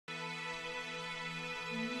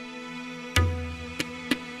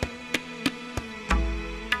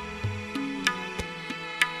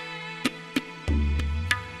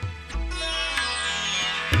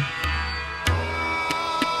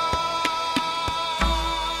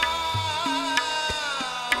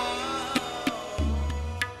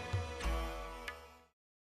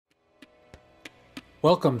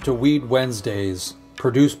Welcome to Weed Wednesdays,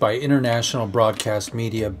 produced by international broadcast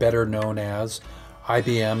media better known as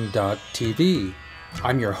IBM.TV.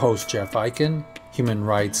 I'm your host, Jeff Eichen, human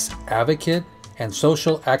rights advocate and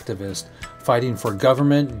social activist fighting for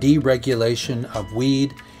government deregulation of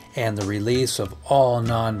weed and the release of all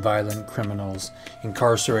nonviolent criminals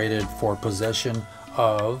incarcerated for possession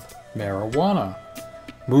of marijuana,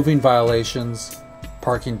 moving violations,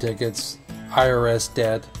 parking tickets, IRS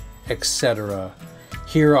debt, etc.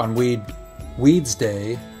 Here on Weeds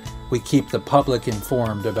Day, we keep the public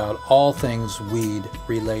informed about all things weed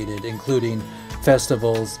related, including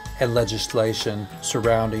festivals and legislation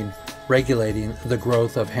surrounding regulating the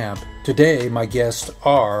growth of hemp. Today, my guests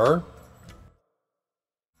are...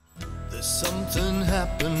 There's something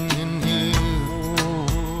happening here.